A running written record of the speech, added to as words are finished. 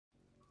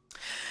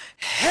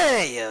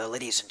Hey,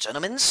 ladies and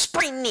gentlemen,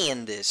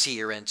 SpringNeandis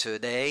here, and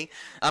today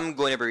I'm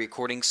going to be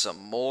recording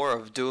some more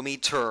of Doom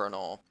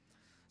Eternal.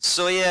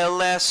 So yeah,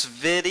 last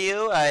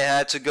video I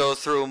had to go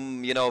through,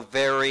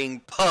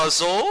 varying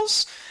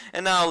puzzles,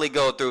 and not only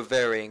go through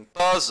varying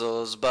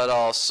puzzles, but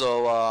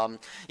also,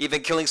 even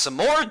killing some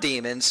more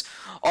demons,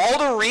 all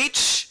to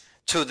reach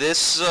to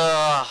this,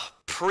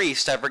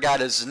 priest. I forgot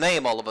his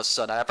name all of a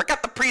sudden. I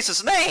forgot the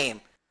priest's name!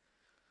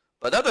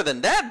 But other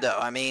than that, though,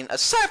 I mean,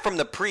 aside from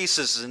the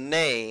priest's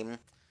name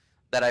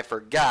that I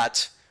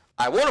forgot,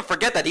 I won't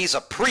forget that he's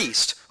a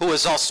priest who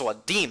is also a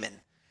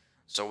demon.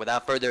 So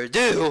without further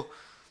ado,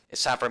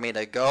 it's time for me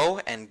to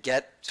go and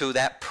get to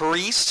that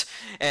priest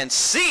and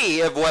see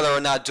if whether or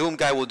not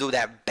Doomguy will do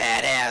that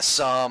badass,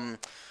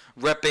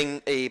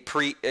 ripping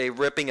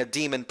a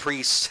demon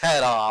priest's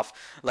head off,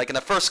 like in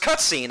the first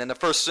cutscene in the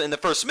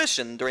first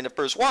mission during the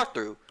first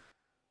walkthrough.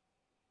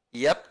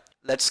 Yep,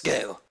 let's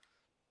go.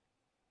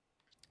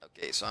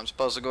 Okay, so I'm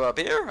supposed to go up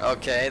here.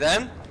 Okay,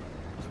 then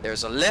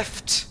there's a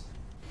lift,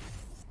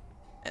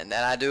 and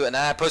then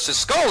I push the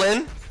skull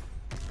in.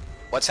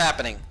 What's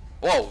happening?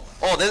 Whoa!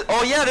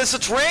 Oh yeah, this is a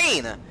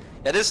train.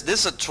 Yeah, this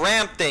is a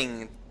tram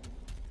thing.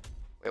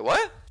 Wait,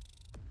 what?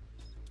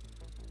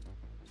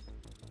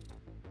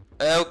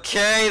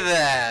 Okay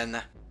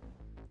then.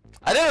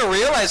 I didn't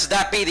realize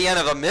that'd be the end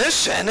of a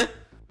mission.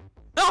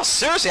 No,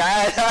 seriously,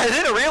 I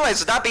didn't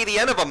realize that'd be the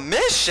end of a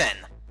mission.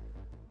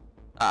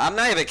 I'm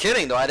not even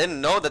kidding though, I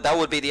didn't know that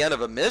would be the end of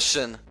a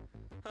mission.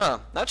 Huh,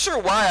 not sure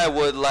why I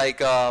would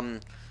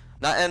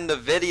not end the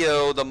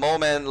video the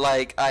moment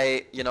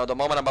the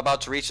moment I'm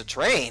about to reach the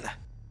train.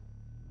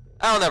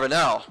 I'll never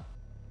know.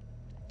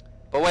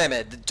 But wait a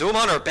minute, the Doom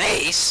Hunter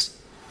base?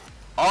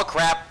 Oh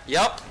crap,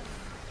 yup.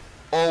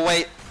 Oh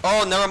wait,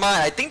 oh never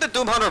mind, I think the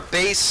Doom Hunter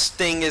base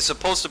thing is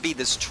supposed to be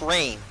this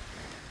train.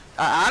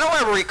 I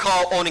don't ever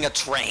recall owning a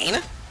train.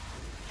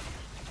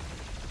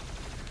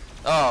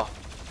 Oh.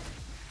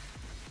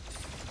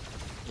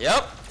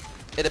 Yep.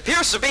 It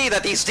appears to be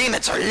that these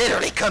demons are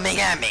literally coming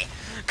at me.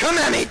 Come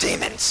at me,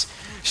 demons!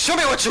 Show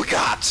me what you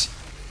got!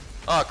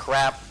 Oh,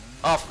 crap.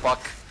 Oh,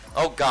 fuck.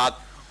 Oh, God.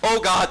 Oh,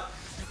 God.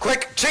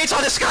 Quick, chainsaw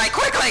this guy,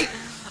 quickly!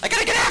 I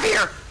gotta get out of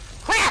here!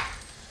 Crap!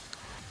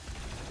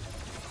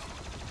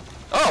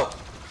 Oh,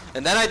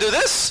 and then I do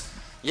this?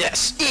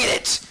 Yes, eat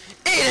it!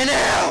 Eat it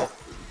now!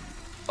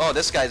 Oh,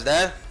 this guy's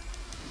dead.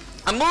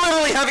 I'm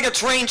literally having a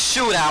train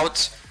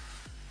shootout.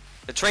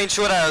 The train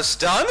shootout is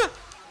done?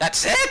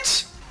 That's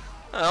it?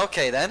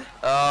 Okay then.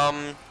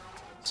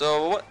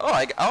 So what? Oh,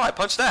 I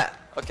punched that.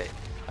 Okay,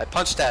 I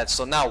punched that.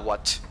 So now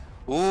what?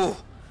 Ooh.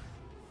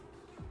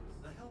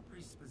 The Hell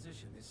Priest's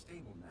position is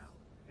stable now,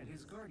 and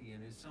his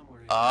guardian is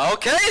somewhere.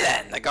 Okay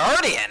then, the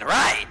guardian,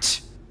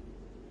 right?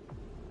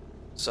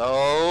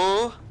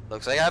 So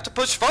looks like I have to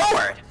push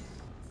forward.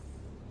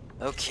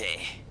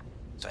 Okay,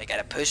 so I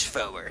gotta push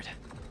forward.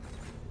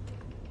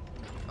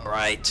 All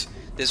right,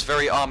 this is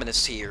very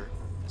ominous here.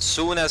 As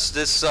soon as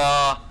this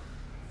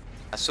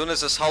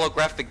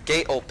holographic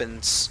gate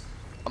opens,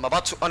 I'm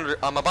about to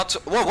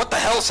whoa, what the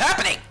hell is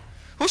happening?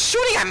 Who's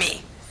shooting at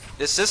me?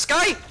 This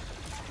guy?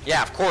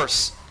 Yeah, of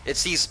course.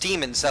 It's these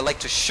demons that like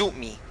to shoot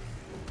me.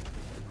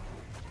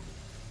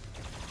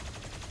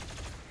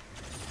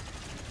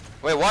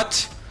 Wait,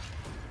 what?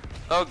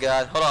 Oh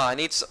god, hold on,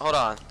 hold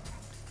on.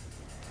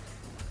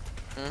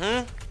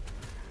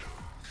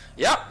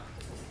 Yep.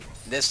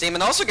 This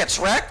demon also gets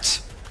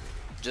wrecked.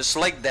 Just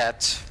like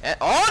that. And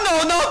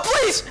oh no,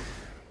 please!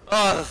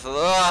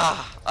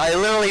 I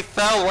literally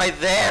fell right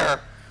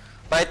there.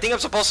 But I think I'm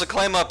supposed to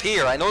climb up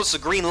here. I noticed a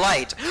green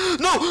light.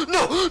 No!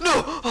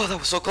 Oh, that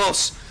was so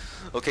close.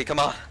 Okay, come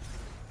on.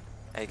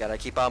 I gotta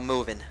keep on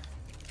moving.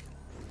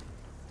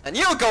 And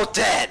you go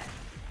dead!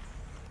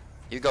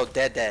 You go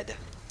dead.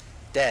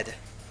 Dead.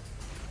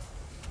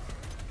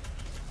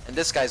 And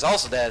this guy's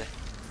also dead.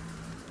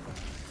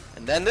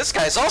 And then this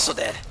guy's also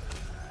dead.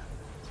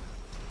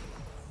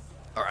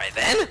 Alright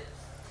then.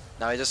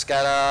 Now I just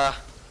gotta...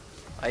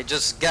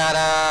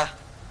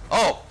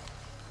 Oh!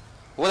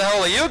 What the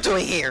hell are you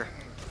doing here?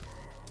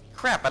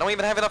 Crap, I don't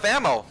even have enough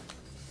ammo.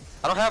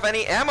 I don't have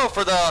any ammo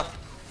for the...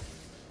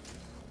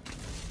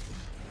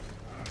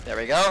 There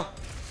we go.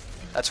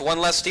 That's one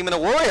less demon to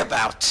worry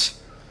about.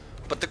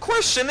 But the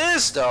question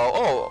is, though...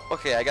 Oh,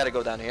 okay, I gotta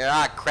go down here.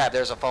 Ah, crap,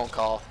 there's a phone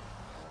call.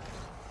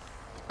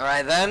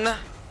 Alright, then.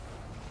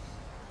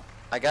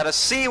 I gotta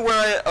see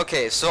where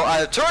Okay, so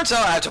it turns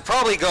out I have to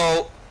probably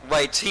go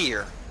right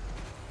here.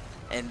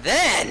 And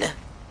then...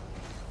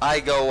 I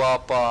go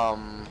up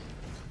on,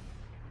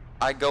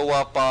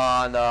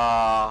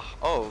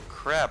 oh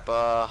crap,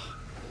 oh,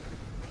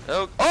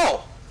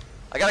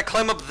 I gotta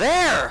climb up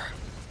there.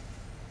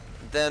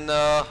 Then,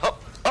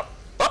 up,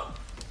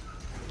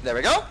 there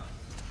we go.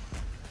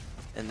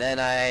 And then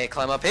I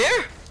climb up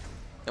here.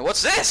 And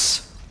what's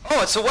this?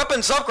 Oh, it's a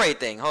weapons upgrade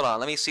thing. Hold on,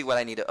 let me see what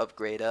I need to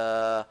upgrade.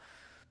 Yeah,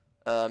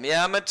 I'm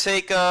gonna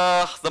take,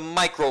 the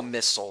micro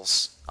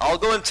missiles. I'll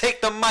go and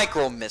take the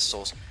micro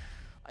missiles.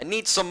 I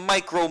need some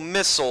micro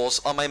missiles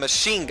on my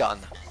machine gun.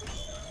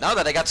 Now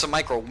that I got some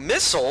micro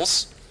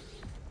missiles,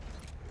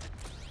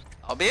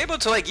 I'll be able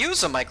to like use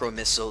some micro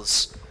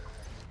missiles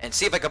and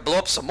see if I can blow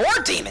up some more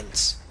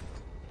demons.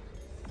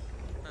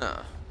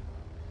 Huh.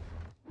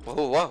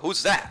 Whoa,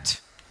 who's that?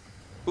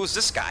 Who's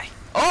this guy?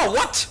 Oh,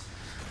 what?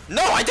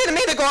 No, I didn't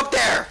mean to go up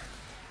there.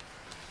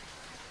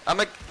 I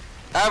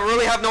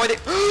really have no idea.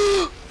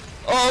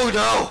 Oh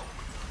no!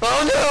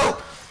 Oh no!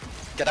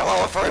 Get the hell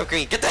away from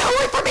me! Get the hell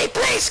away from me,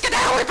 please! Get the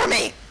hell away from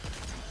me!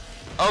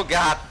 Oh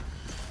god.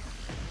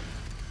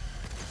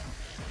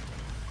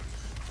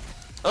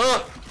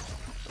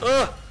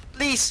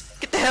 Please,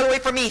 get the hell away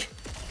from me!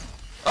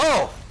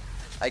 Oh!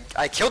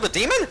 I killed the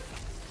demon?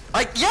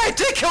 Yeah, I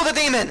did kill the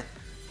demon!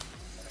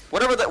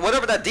 Whatever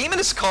that demon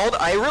is called,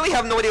 I really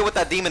have no idea what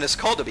that demon is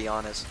called, to be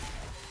honest.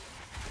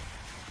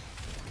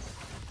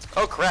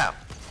 Oh crap.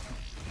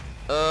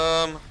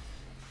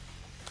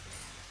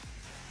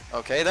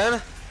 Okay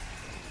then.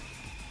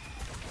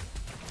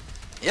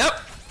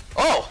 Yep.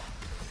 Oh.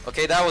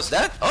 Okay, that was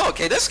that. Oh,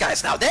 okay, this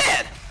guy's now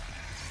dead.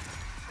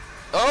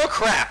 Oh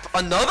crap.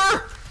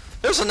 Another?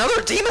 There's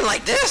another demon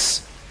like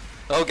this?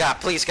 Oh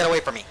god, please get away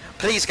from me.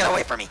 Please get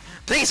away from me.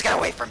 Please get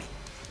away from me.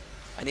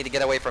 I need to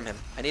get away from him.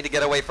 I need to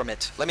get away from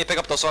it. Let me pick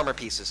up those armor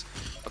pieces.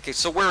 Okay,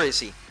 so where is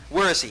he?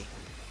 Where is he?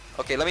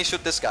 Okay, let me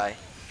shoot this guy.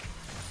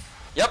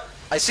 Yep,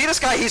 I see this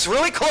guy. He's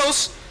really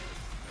close.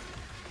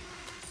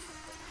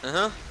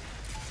 Uh-huh.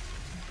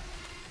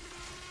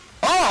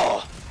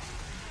 Oh!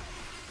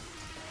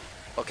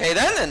 Okay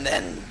then, and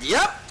then,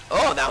 yep.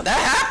 Oh, now that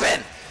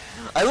happened.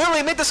 I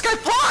literally made this guy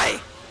fly.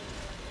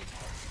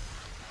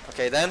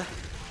 Okay then.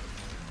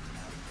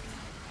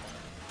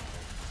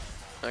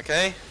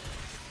 Okay.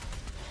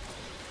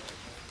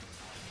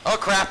 Oh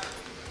crap.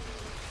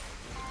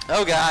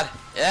 Oh god.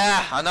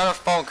 Yeah, another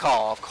phone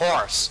call, of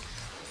course.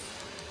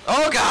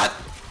 Oh god.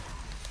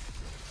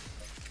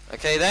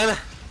 Okay then.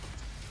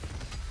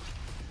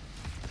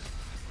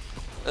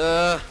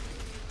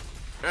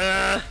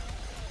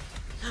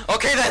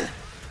 Okay then.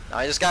 Now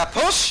I just gotta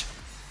push.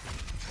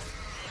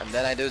 And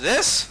then I do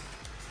this.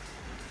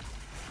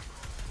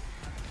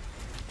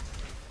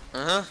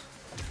 Uh-huh.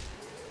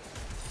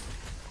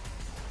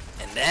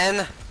 And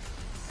then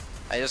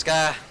I just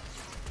gotta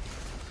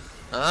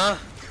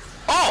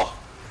oh!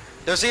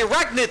 There's the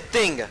arachnid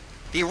thing!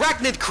 The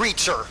arachnid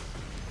creature!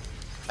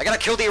 I gotta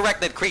kill the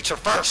arachnid creature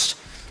first!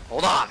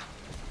 Hold on.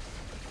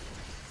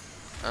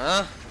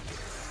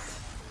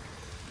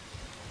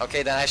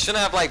 Okay, then I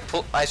shouldn't have like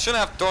I shouldn't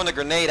have thrown a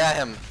grenade at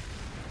him.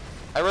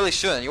 I really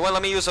shouldn't. You want to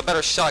let me use a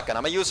better shotgun?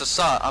 I'm gonna use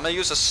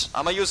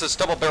this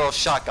double barrel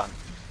shotgun.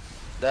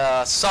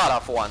 The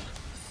sawed-off one.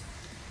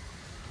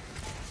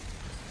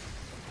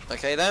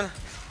 Okay then.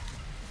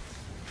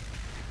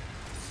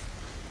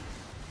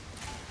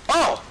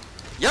 Oh!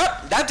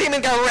 Yep, that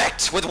demon got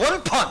wrecked with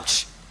one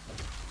punch!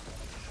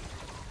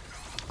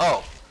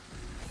 Oh.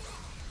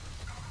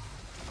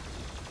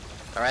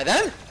 Alright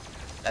then.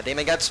 That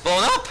demon gets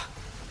blown up.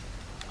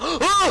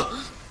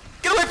 Oh!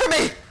 Get away from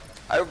me!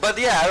 But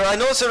yeah, I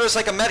noticed there was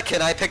like a medkit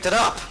and I picked it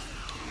up.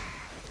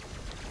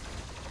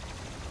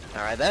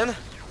 Alright then.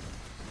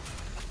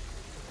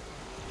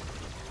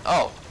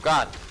 Oh,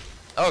 god.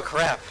 Oh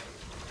crap.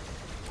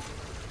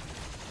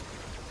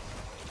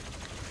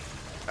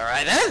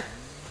 Alright then.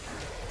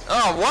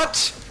 Oh,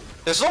 what?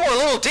 There's no more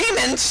little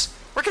demons?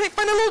 Where can I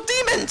find the little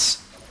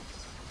demons?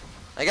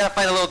 I gotta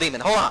find a little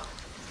demon. Hold on.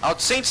 I'll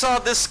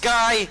chainsaw this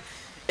guy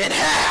in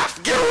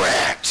half. Get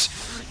wrecked.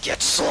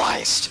 Get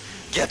sliced.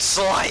 Get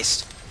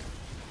sliced.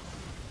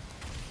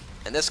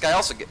 And this guy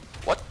also get...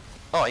 What?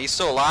 Oh, he's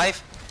still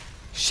alive?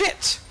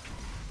 Shit.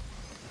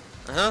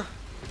 Uh-huh.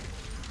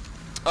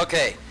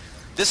 Okay.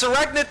 This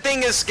arachnid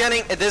thing is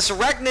getting... This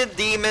arachnid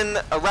demon,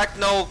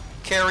 arachno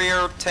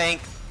carrier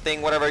tank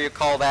thing, whatever you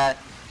call that,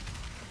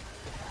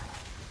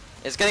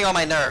 is getting on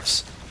my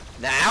nerves.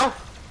 Now?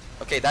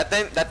 Okay, that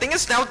thing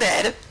is now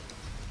dead.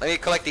 Let me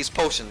collect these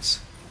potions.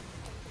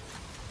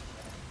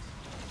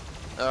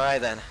 Alright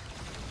then.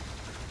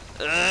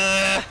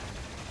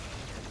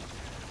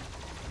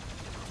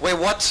 Wait,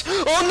 what?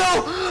 Oh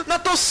no!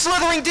 Not those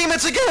slithering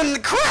demons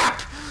again!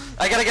 Crap!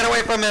 I gotta get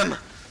away from him.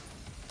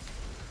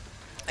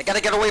 I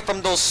gotta get away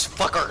from those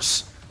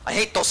fuckers. I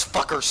hate those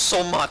fuckers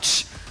so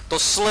much.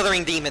 Those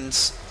slithering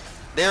demons.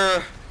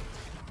 They're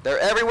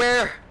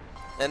everywhere.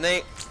 And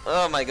they...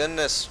 Oh my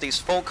goodness. These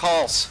phone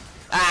calls.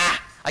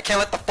 Ah! I can't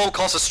let the phone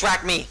calls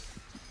distract me.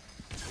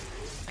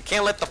 I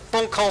can't let the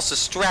phone calls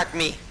distract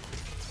me.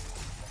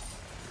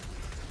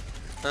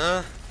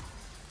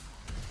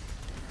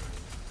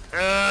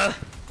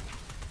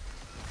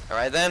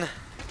 Alright then.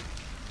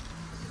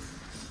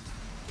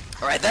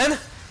 Alright then.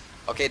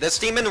 Okay, this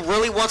demon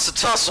really wants to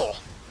tussle.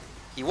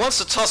 He wants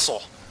to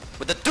tussle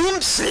with the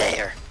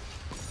Doomslayer.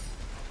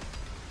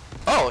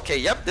 Oh, okay,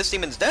 yep, this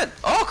demon's dead.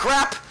 Oh,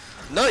 crap!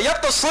 No,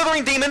 yep, those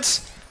slithering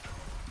demons!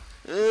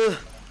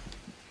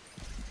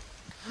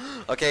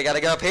 Okay,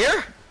 gotta get up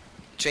here.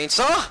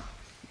 Chainsaw.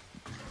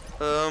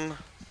 Oh.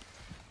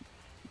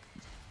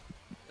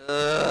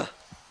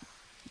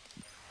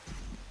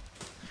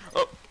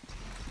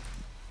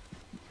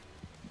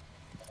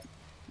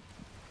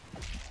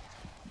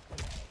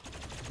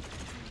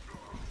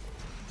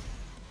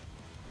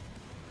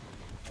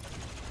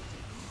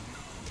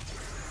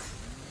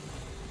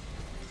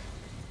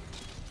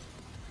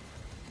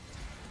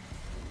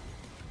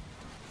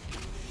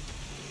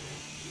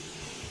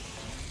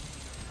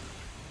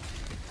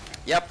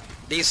 Yep,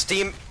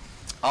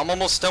 I'm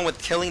almost done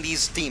with killing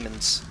these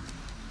demons.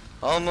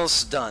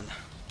 Almost done.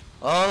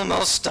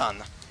 Almost done.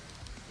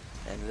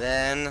 And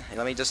then,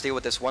 let me just deal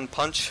with this one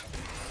punch.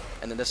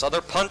 And then this other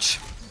punch.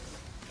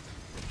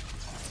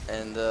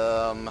 And,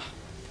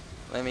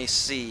 let me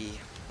see.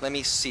 Let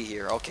me see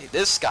here. Okay,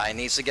 this guy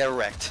needs to get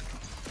wrecked.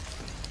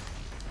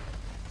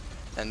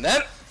 And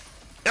then,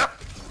 yep.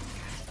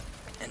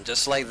 And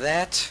just like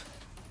that,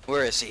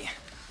 where is he?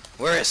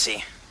 Where is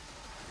he?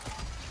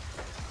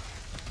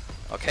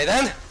 Okay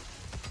then.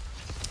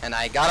 And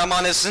I got him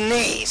on his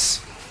knees.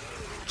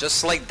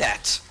 Just like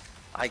that.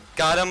 I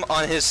got him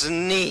on his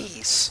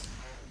knees.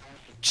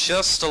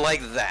 Just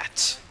like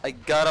that. I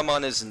got him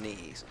on his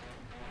knees.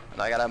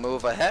 And I gotta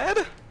move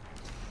ahead.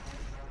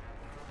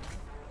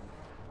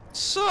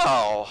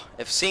 So,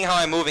 if seeing how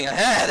I'm moving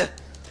ahead,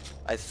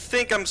 I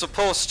think I'm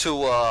supposed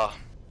to,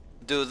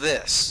 do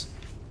this.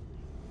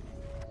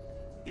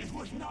 It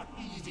was not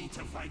easy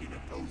to find an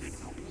opponent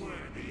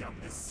worthy of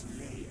the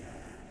Slayer.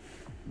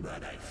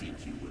 But I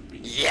think you will be...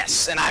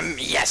 Yes, and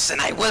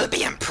I will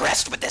be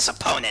impressed with this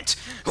opponent.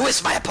 Who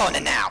is my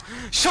opponent now?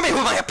 Show me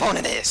who my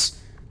opponent is.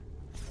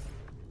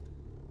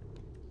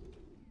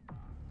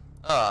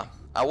 I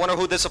wonder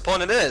who this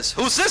opponent is.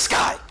 Who's this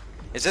guy?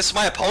 Is this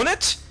my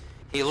opponent?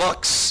 He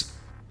looks...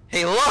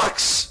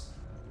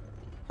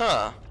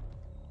 Huh.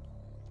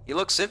 He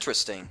looks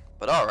interesting,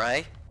 but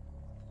alright.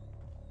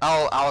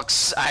 I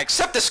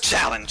accept this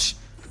challenge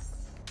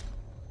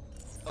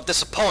of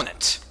this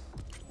opponent.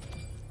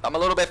 I'm a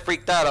little bit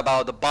freaked out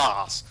about the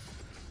boss.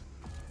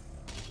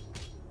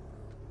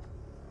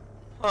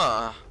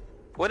 Huh.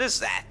 What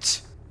is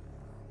that?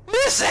 What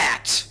is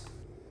that?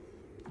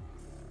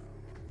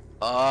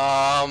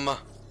 Oh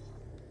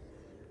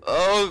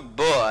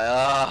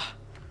boy,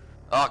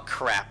 oh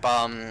crap,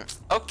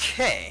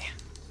 okay.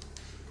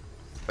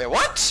 Wait,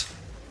 what?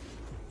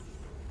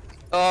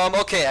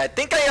 Okay, I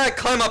think I gotta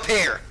climb up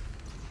here.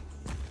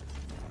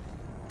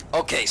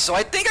 Okay, so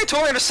I think I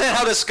totally understand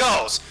how this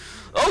goes.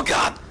 Oh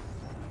god!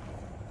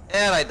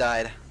 And I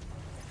died.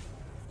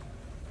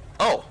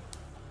 Oh.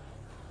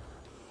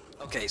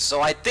 Okay,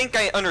 so I think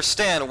I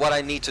understand what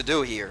I need to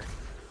do here.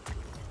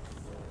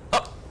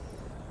 Up.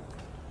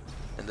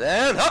 And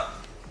then up.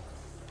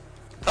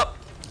 Up.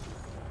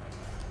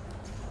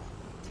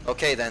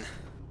 Okay then.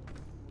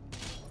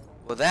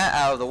 With that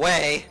out of the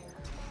way,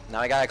 now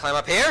I gotta climb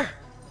up here.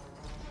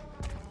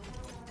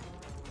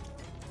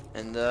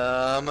 And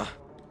up.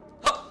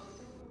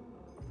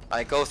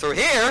 I go through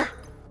here.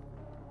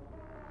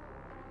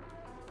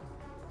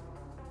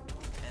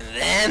 And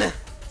then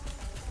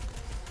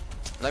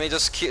let me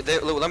just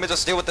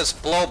deal with this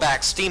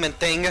blowback demon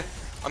thing.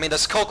 I mean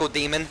this Coco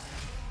demon.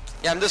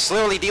 Yeah, I'm just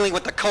literally dealing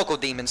with the Coco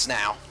demons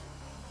now.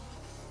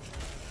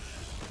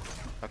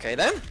 Okay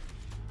then.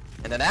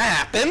 And then that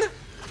happened.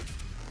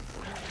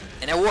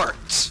 And it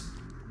worked.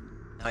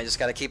 Now I just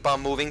gotta keep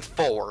on moving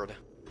forward.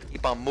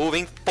 Keep on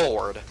moving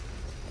forward.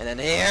 And then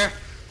here,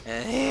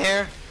 and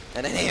here,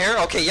 and then here.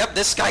 Okay, yep,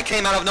 this guy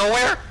came out of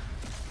nowhere.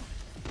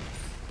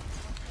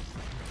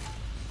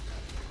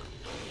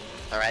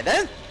 Alright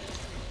then.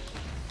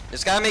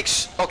 Just gotta make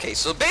okay,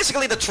 so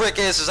basically the trick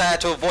is I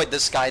had to avoid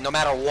this guy no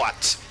matter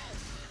what.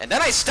 And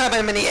then I stab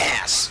him in the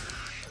ass.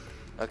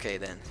 Okay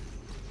then.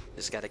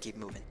 Just gotta keep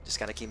moving. Just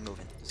gotta keep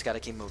moving. Just gotta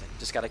keep moving.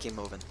 Just gotta keep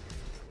moving.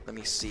 Let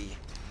me see.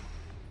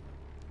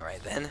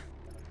 Alright then.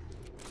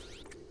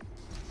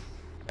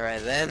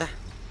 Alright then.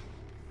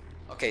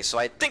 Okay, so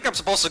I think I'm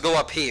supposed to go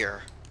up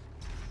here.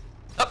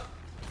 Up.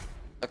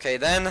 Okay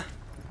then.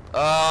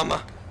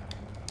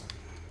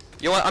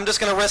 You know what? I'm just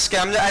gonna risk it.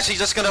 I'm actually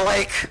just gonna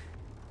like,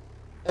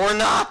 or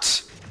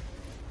not.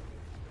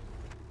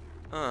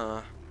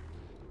 Where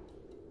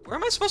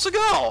am I supposed to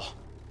go?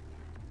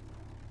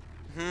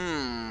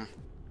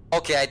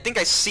 Okay, I think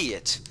I see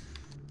it.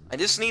 I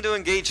just need to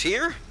engage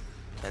here,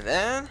 and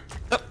then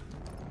up,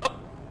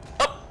 up,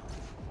 up,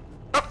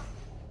 up,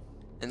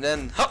 and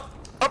then up,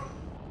 up,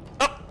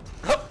 up,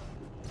 up.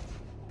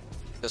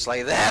 Just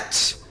like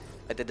that.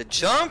 I did the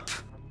jump,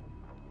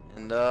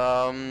 and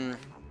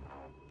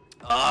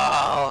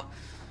oh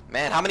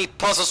man, how many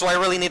puzzles do I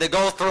really need to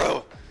go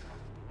through?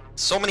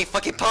 So many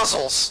fucking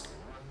puzzles.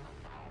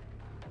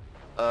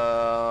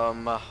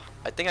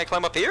 I think I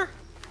climb up here.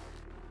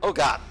 Oh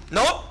god,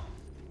 nope.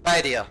 Bad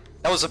idea.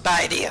 That was a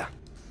bad idea.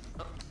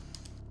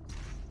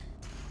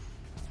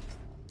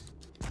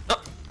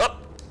 Up, up,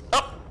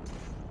 up,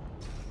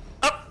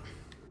 up,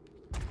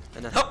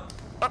 and then up,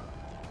 up,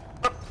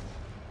 up.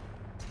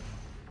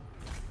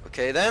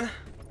 Okay then.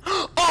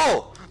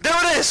 Oh, there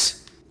it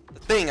is.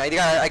 The thing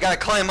I gotta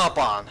climb up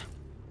on,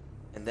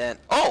 and then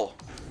oh,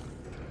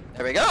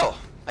 there we go.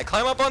 I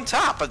climb up on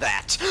top of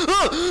that.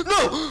 Oh,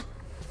 no!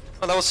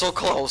 Oh, that was so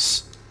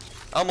close.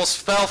 I almost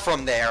fell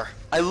from there.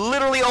 I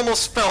literally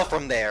almost fell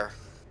from there.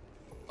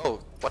 Oh,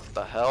 what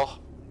the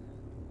hell?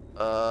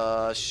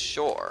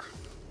 Sure.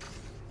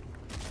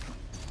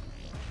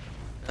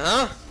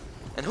 Huh?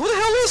 And who the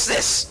hell is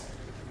this?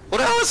 Who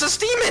the hell is this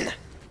demon?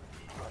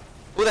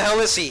 Who the hell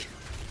is he?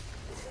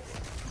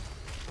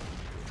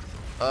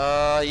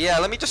 Yeah,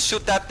 let me just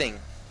shoot that thing.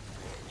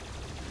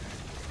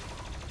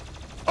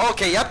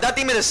 Okay, yep, that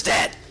demon is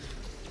dead.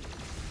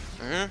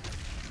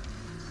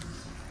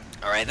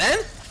 Alright then.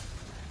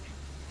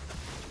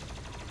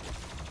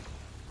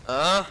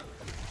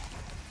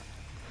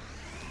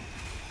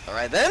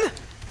 Alright then.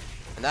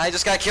 And now I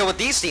just got killed with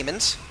these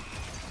demons.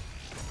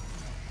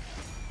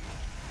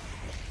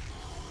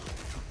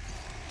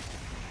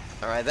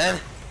 Alright then.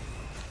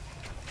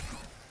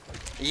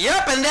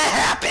 Yep, and that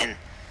happened!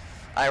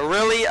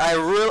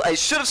 I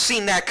should have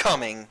seen that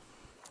coming.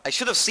 I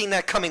should have seen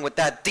that coming with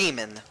that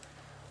demon.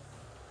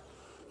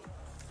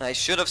 I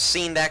should have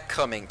seen that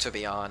coming, to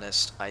be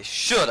honest. I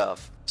should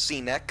have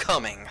seen that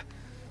coming.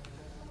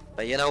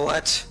 But you know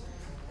what?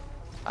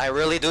 I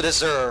really do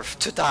deserve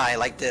to die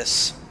like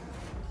this.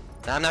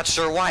 And I'm not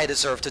sure why I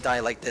deserve to die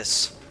like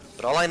this.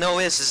 But all I know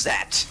is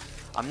that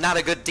I'm not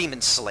a good demon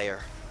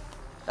slayer.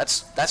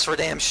 That's for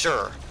damn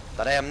sure.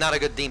 That I am not a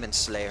good demon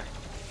slayer.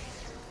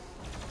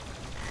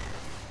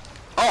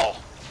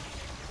 Oh!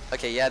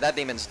 Okay, yeah, that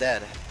demon's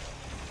dead.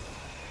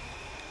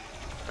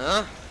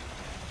 Huh?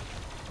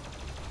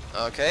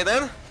 Okay,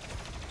 then.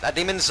 That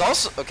demon's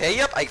also... Okay,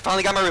 yep, I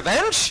finally got my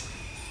revenge.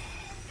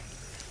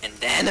 And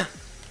then...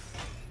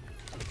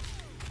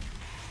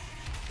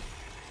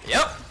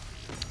 Yep.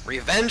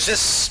 Revenge is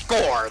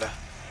scored.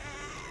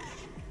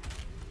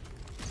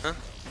 Huh?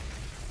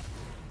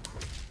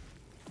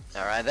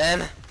 Alright,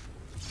 then.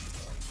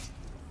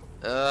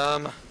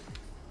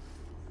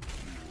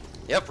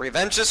 Yep,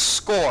 revenge is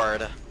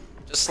scored.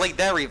 Just like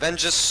that,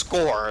 revenge is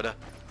scored.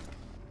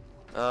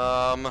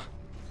 And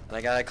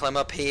I gotta climb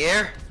up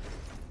here.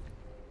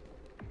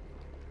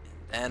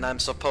 And I'm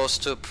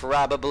supposed to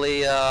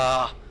probably,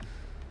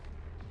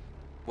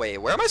 Wait,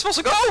 where am I supposed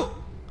to go?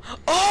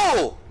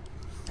 Oh!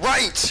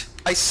 Right!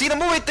 I see the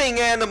moving thing,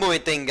 and the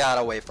moving thing got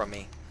away from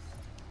me.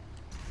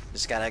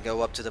 Just gotta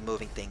go up to the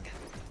moving thing.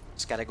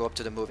 Just gotta go up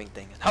to the moving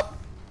thing. Hup!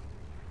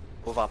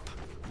 Move up.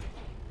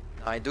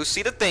 I do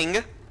see the thing.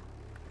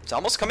 It's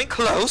almost coming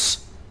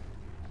close.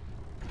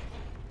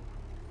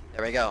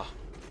 There we go.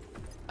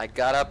 I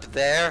got up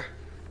there,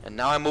 and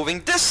now I'm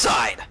moving this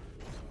side.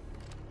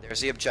 There's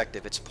the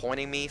objective. It's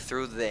pointing me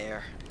through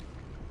there.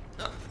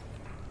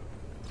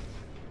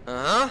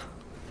 Uh-huh.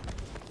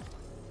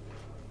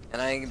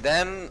 And I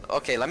then...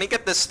 Okay, let me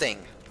get this thing.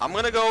 I'm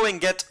gonna go and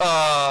get,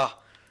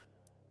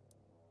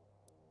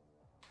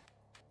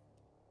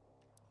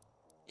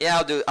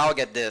 Yeah, I'll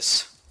get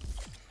this.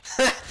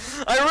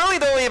 I really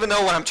don't even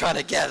know what I'm trying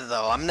to get,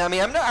 though. I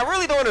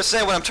really don't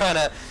understand what I'm trying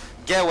to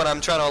get when I'm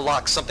trying to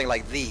unlock something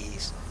like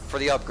these for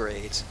the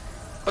upgrades.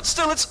 But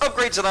still, it's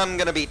upgrades that I'm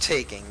gonna be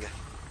taking.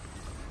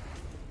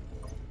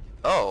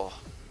 Oh.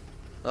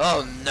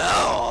 Oh,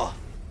 no.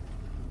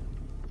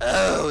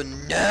 Oh,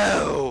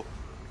 no.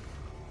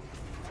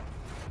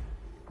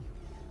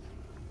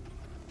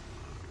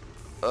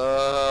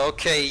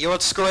 Okay, you know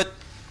what, screw it.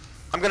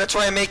 I'm gonna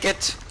try and make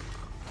it.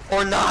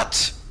 Or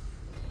not.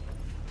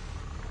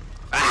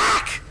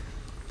 Back!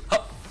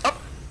 Up,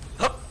 up,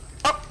 up,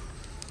 up,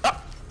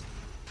 up.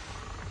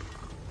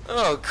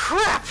 Oh,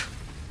 crap.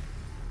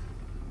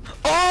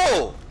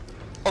 Oh!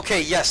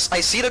 Okay, yes,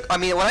 I see the... I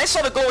mean, when I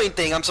saw the glowing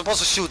thing, I'm supposed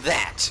to shoot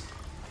that.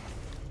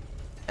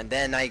 And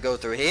then I go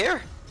through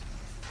here.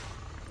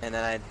 And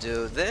then I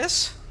do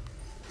this.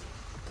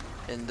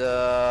 And,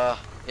 yeah,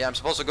 I'm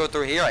supposed to go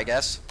through here, I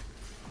guess.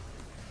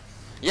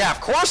 Yeah,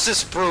 of course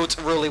this brute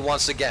really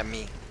wants to get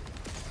me.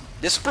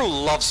 This brute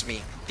loves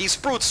me. These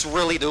brutes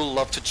really do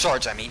love to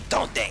charge at me,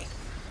 don't they?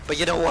 But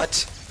you know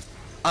what?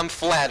 I'm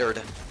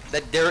flattered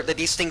that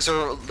these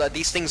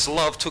things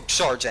love to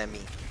charge at me.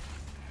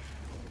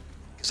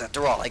 Because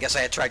after all, I guess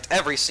I attract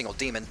every single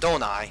demon,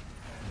 don't I?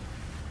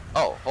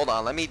 Oh, hold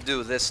on, let me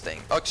do this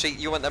thing. Actually,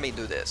 you want let me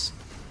do this.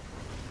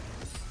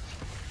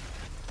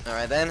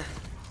 Alright then.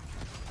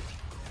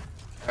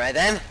 Alright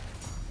then.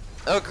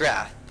 Oh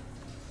crap.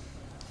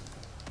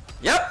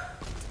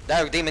 Yep!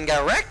 That demon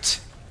got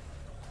wrecked.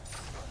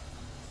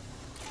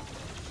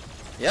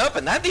 Yep,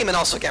 and that demon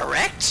also got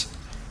wrecked.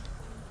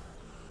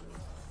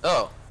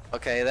 Oh,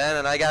 okay then,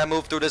 and I gotta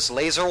move through this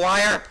laser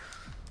wire.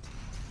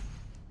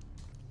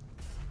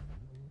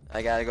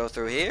 I gotta go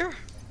through here.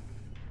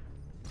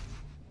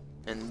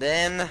 And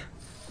then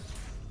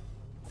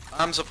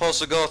I'm supposed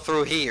to go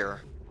through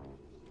here.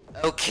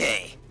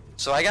 Okay.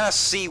 So I gotta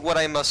see what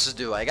I must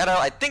do.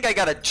 I think I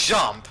gotta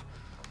jump.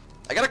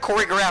 I gotta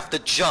choreograph the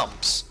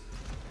jumps.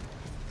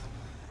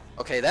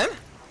 Okay then.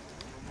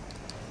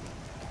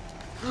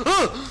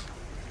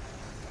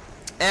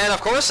 And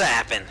of course that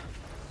happened.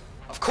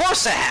 Of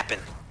course that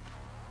happened.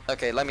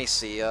 Okay, let me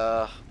see.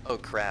 Oh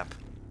crap.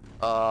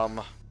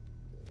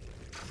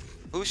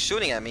 Who's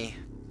shooting at me?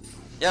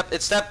 Yep,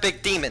 it's that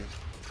big demon.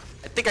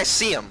 I think I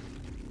see him.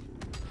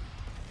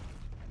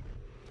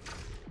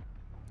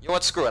 You know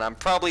what? Screw it. I'm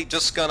probably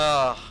just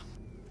gonna...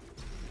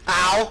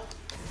 Ow!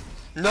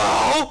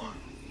 No!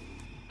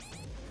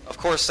 Of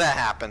course that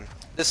happened.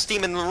 This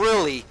demon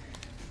really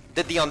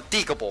did the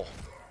unthinkable.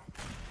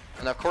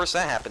 And of course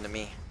that happened to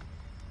me.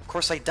 Of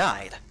course I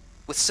died.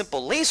 With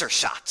simple laser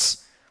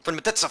shots. From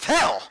the depths of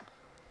hell.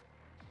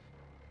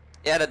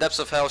 Yeah, the depths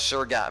of hell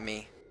sure got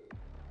me.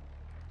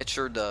 It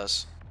sure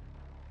does.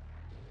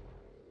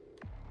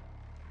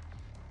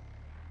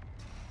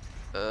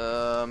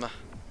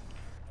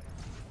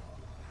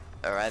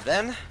 Alright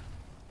then.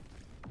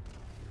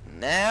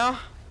 Now.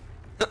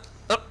 Hup,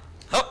 hup,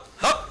 hup,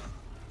 hup.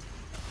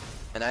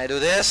 And I do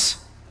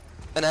this.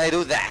 And I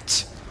do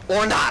that.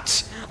 Or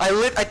not.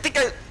 I think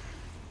I...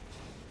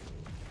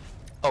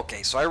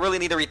 Okay, so I really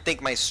need to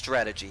rethink my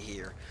strategy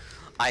here.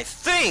 I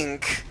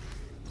think...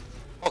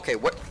 Okay,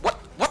 what?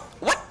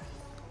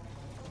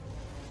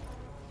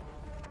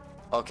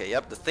 Okay,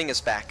 yep, the thing is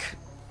back.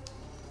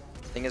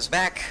 Thing is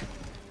back.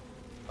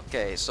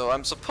 Okay, so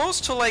I'm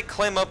supposed to, like,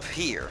 climb up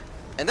here.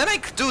 And then I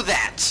could do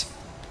that.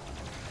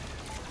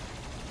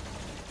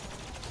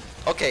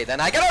 Okay, then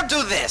I gotta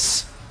do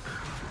this.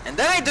 And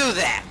then I do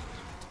that.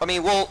 I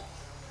mean, well...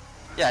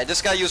 Yeah, I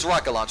just gotta use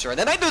rocket launcher. And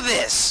then I do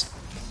this.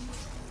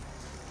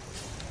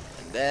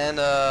 And then,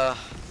 oh,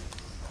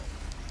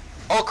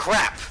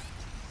 crap.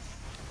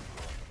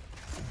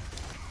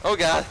 Oh,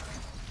 God.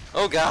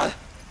 Oh, God.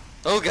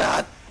 Oh,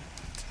 God.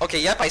 Okay,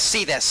 yep, I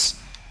see this.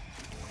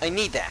 I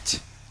need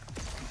that.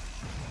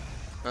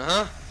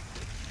 Uh-huh.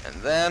 And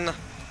then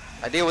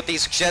I deal with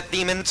these jet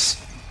demons.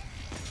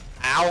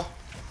 Ow.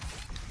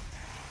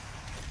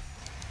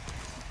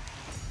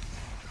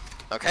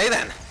 Okay,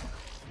 then.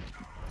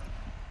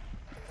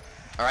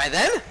 Alright,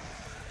 then.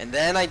 And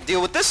then I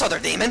deal with this other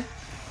demon.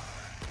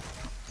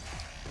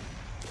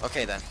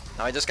 Okay, then.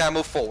 Now I just gotta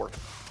move forward.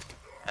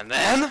 And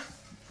then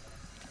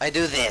I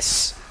do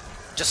this.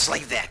 Just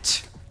like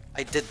that.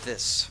 I did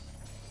this.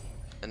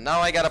 And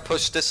now I gotta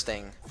push this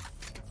thing.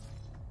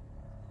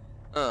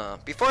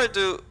 Before I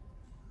do...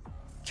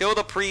 Kill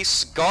the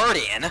priest's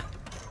guardian.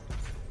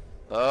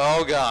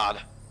 Oh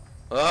god.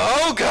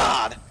 Oh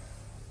god!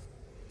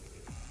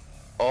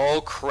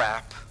 Oh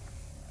crap.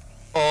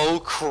 Oh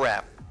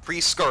crap.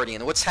 Priest's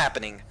guardian, what's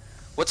happening?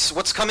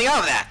 What's coming out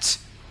of that?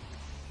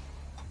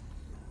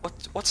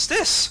 What's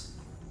this?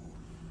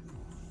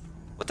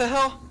 What the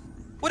hell?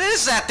 What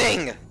is that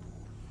thing?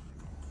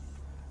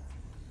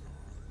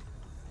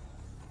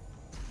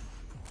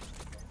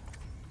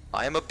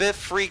 I am a bit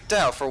freaked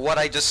out for what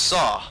I just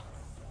saw.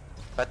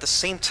 But at the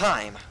same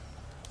time,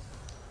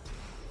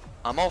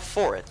 I'm all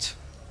for it.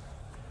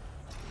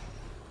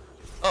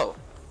 Oh.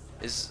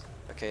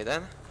 Okay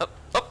then. Up,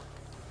 up.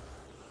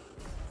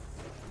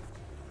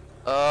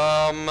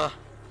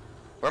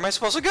 Where am I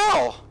supposed to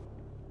go?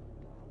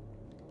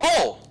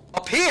 Oh!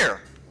 Up here!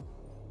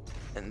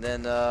 And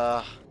then,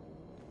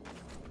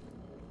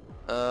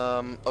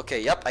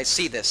 okay, yep, I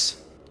see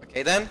this.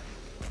 Okay then.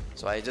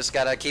 So I just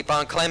gotta keep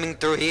on climbing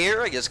through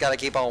here. I just gotta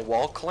keep on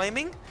wall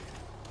climbing.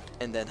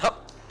 And then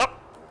hop,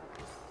 up.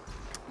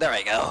 There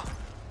I go.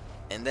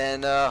 And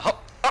then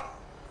hop, up.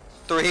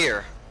 Through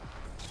here.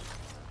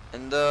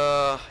 And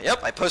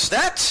yep, I pushed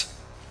that.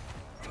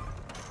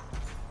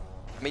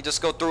 Let me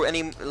just go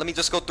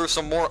through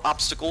some more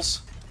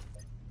obstacles.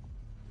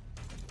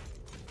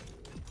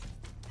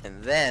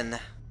 And then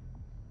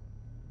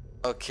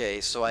okay,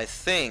 so I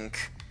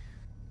think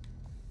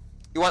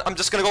I'm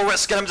just gonna go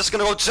risk it. I'm just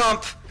gonna go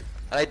jump.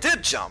 And I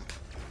did jump.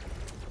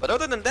 But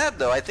other than that,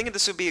 though, I think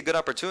this would be a good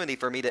opportunity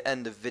for me to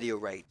end the video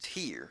right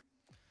here.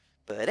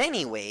 But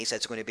anyways,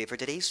 that's going to be it for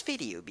today's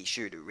video. Be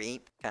sure to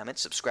rate, comment,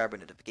 subscribe,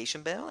 and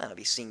notification bell, and I'll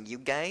be seeing you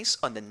guys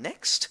on the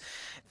next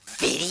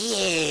video.